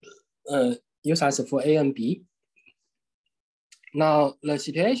 user sets for A and B. Now the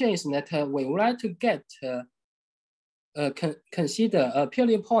situation is that we would like to get consider a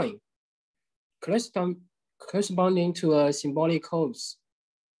periodic point corresponding to a symbolic codes,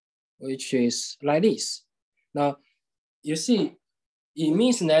 which is like this. Now you see, it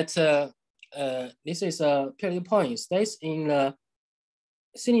means that this is a periodic point stays in the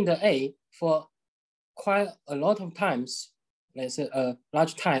cylinder A for quite a lot of times. Let's say a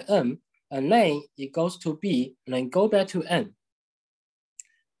large time n, and then it goes to B and then go back to n.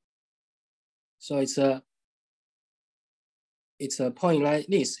 So it's a point like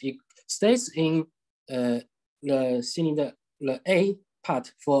this. It stays in the cylinder, the A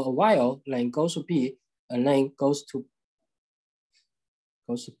part for a while, then goes to B, and then goes to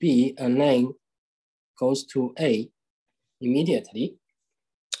B, and then goes to A immediately.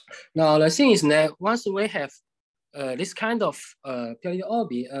 Now the thing is that once we have this kind of periodic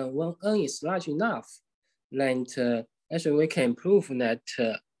orbit, when n is large enough, then actually we can prove that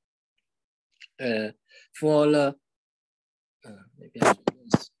for the maybe I should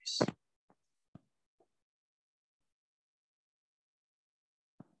use this.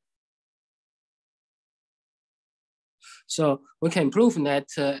 So we can prove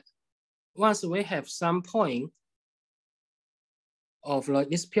that once we have some point of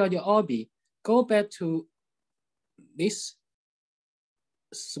this periodic orbit, go back to this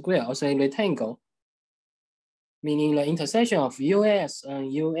square, or say rectangle, meaning the intersection of US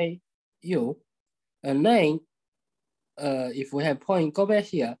and UAU, and then if we have point go back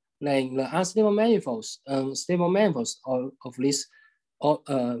here, then the unstable manifolds and stable manifolds of this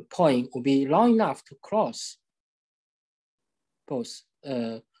point will be long enough to cross both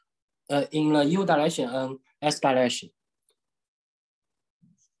in the U direction and S direction.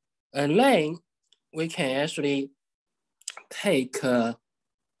 And then we can actually take a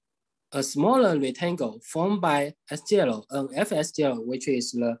smaller rectangle formed by S0 and FS0, which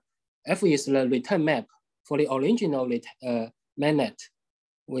is F is the return map for the original magnet.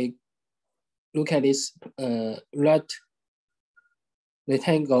 We look at this red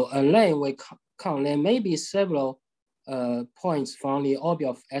rectangle, and then we count there may be several points from the orbit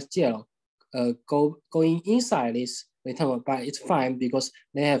of S0 going inside this rectangle, but it's fine because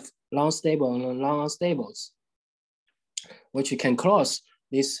they have long stable and long unstables, which you can cross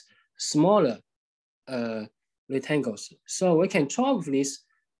these smaller rectangles. So we can solve these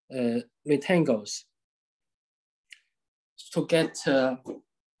rectangles to get,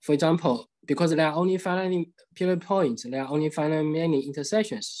 for example, because there are only finite period points, there are only finite many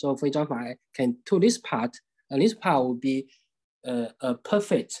intersections. So for example, I can do this part, and this part will be a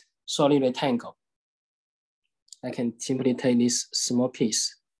perfect solid rectangle. I can simply take this small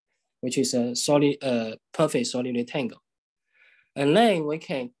piece, which is a solid, perfect solid rectangle. And then we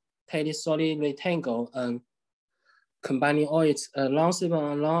can take this solid rectangle and combining all its long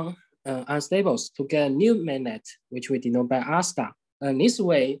stable and long unstables to get a new magnet, which we denote by R star. And this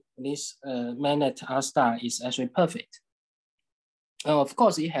way, this magnet R star is actually perfect. Of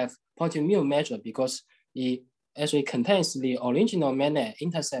course, it have positive mu measure because it actually contains the original magnet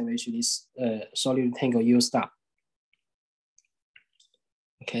intersect with this solid rectangle U star.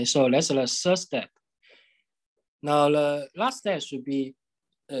 Okay, so that's the third step. Now the last step should be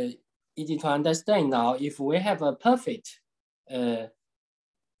easy to understand. Now, if we have a perfect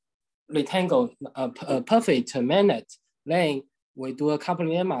rectangle, a perfect magnet, then we do a coupling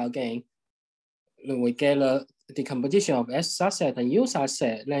lemma again. We get a decomposition of S subset and U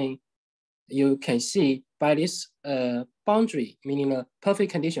subset. Then you can see by this boundary, meaning the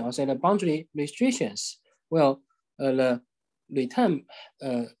perfect condition, or say the boundary restrictions. Well, the return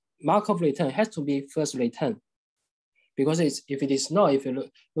Markov return has to be first return, because if it is not, if you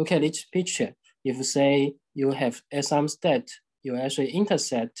look at each picture, if you say you have at some state, you actually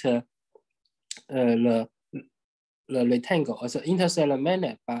intersect the rectangle, also intersect the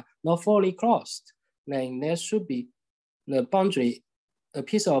magnet, but not fully crossed, then there should be the boundary, a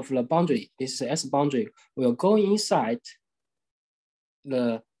piece of the boundary, this is S boundary, will go inside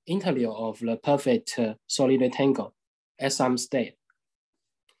the interval of the perfect solid rectangle at some state.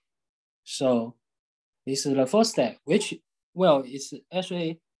 So this is the first step, which, well, it's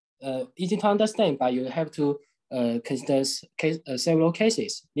actually easy to understand, but you have to consider several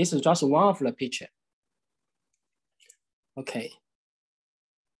cases. This is just one of the picture. Okay.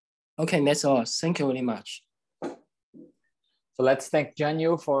 Okay, that's all. Thank you very much. So let's thank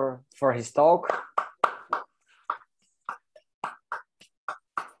Jianyu for his talk.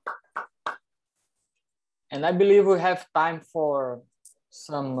 And I believe we have time for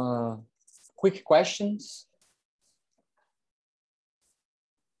some quick questions.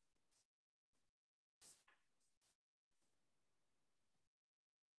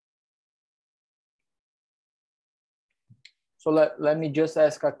 So let me just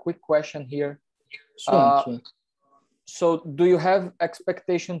ask a quick question here. Sure. So do you have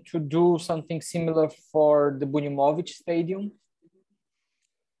expectation to do something similar for the Bunyamovich Stadium?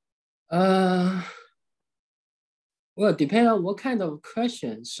 Well, depending on what kind of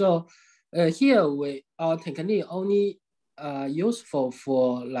question. So here our technique only useful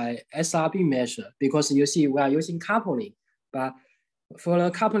for like SRB measure, because you see we are using coupling, but for the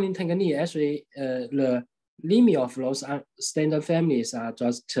coupling technique, actually the limit of those standard families are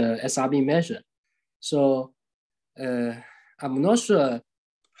just SRB measure. So I'm not sure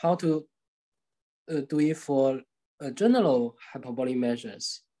how to do it for general hyperbolic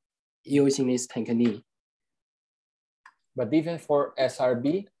measures using this technique. But even for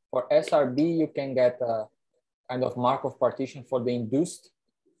SRB, you can get a kind of Markov partition for the induced.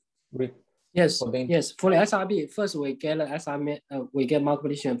 Yes, for the SRB, first we get the SRB, we get Markov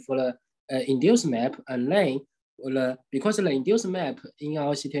partition for the induced map, and then because the induced map in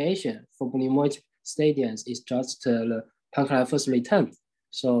our situation for Bunyamovich stadiums is just the Poincare first return,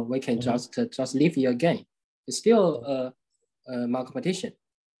 so we can just leave it again. It's still Markov partition.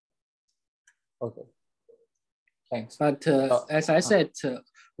 Okay. Thanks. But as I said,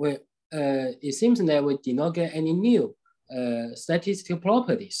 it seems that we did not get any new statistical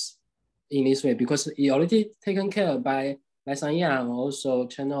properties in this way because it already taken care by San Yang, also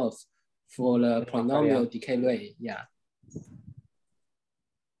turn off for the polynomial decay rate. Yeah.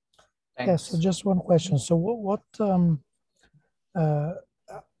 Thanks. Yeah. So just one question. So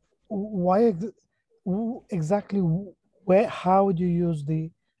why exactly how would you use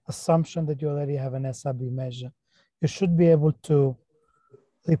the assumption that you already have an SRB measure? You should be able to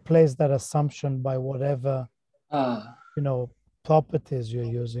replace that assumption by whatever properties you're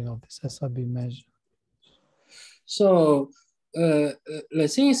using of this SRB measure. So the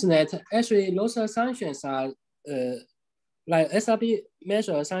thing is that actually those assumptions are like SRB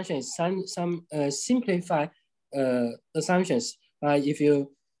measure assumptions, some simplified assumptions. If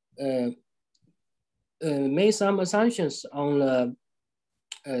you make some assumptions on the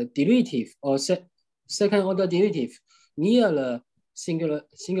derivative or second order derivative near the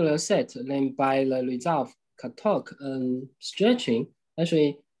singular set, then by the result cutoff and stretching,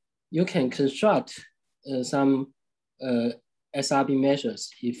 actually you can construct some SRB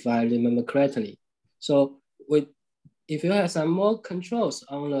measures, if I remember correctly. So if you have some more controls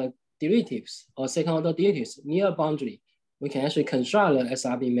on the derivatives or second order derivatives near a boundary, we can actually construct the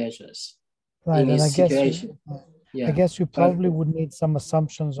SRB measures. Right, in and this situation. I guess you probably would need some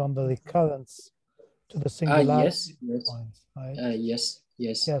assumptions on the recurrence to the singularity points, right? Yes.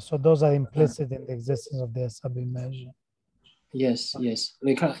 Yeah, so those are implicit in the existence of the SRB measure. Yes.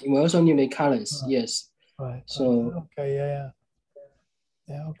 We also need recurrence. Yes. Right. So okay, yeah.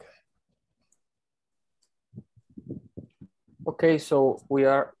 Okay. Okay, so we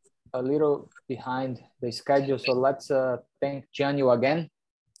are a little behind the schedule, so let's thank Jianyu again.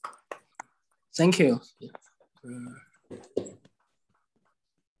 Thank you.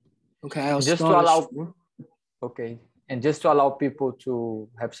 Okay, I'll just to allow. Okay, and just to allow people to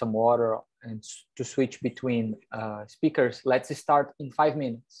have some water and to switch between speakers, let's start in 5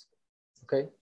 minutes. Okay.